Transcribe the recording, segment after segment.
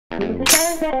Hey,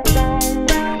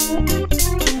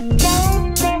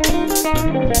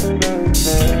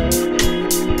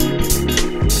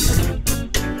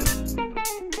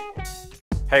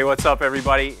 what's up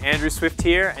everybody? Andrew Swift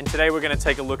here, and today we're going to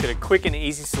take a look at a quick and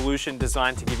easy solution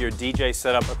designed to give your DJ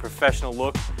setup a professional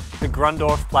look, the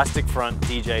Grundorf Plastic Front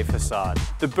DJ Facade.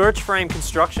 The birch frame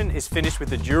construction is finished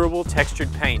with a durable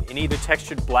textured paint in either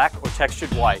textured black or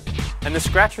textured white, and the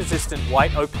scratch-resistant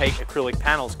white opaque acrylic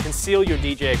panels conceal your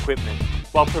DJ equipment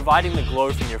while providing the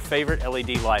glow from your favorite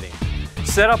LED lighting.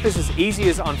 Setup is as easy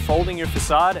as unfolding your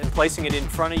facade and placing it in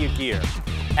front of your gear.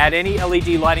 Add any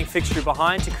LED lighting fixture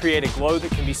behind to create a glow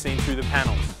that can be seen through the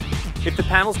panels. If the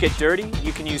panels get dirty,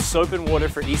 you can use soap and water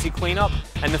for easy cleanup,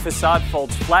 and the facade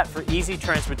folds flat for easy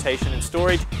transportation and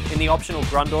storage in the optional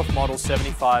Grundorf Model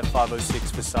 75506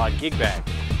 Facade Gig Bag.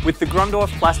 With the Grundorf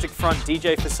Plastic Front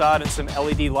DJ Facade and some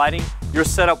LED lighting, your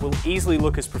setup will easily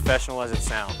look as professional as it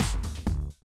sounds.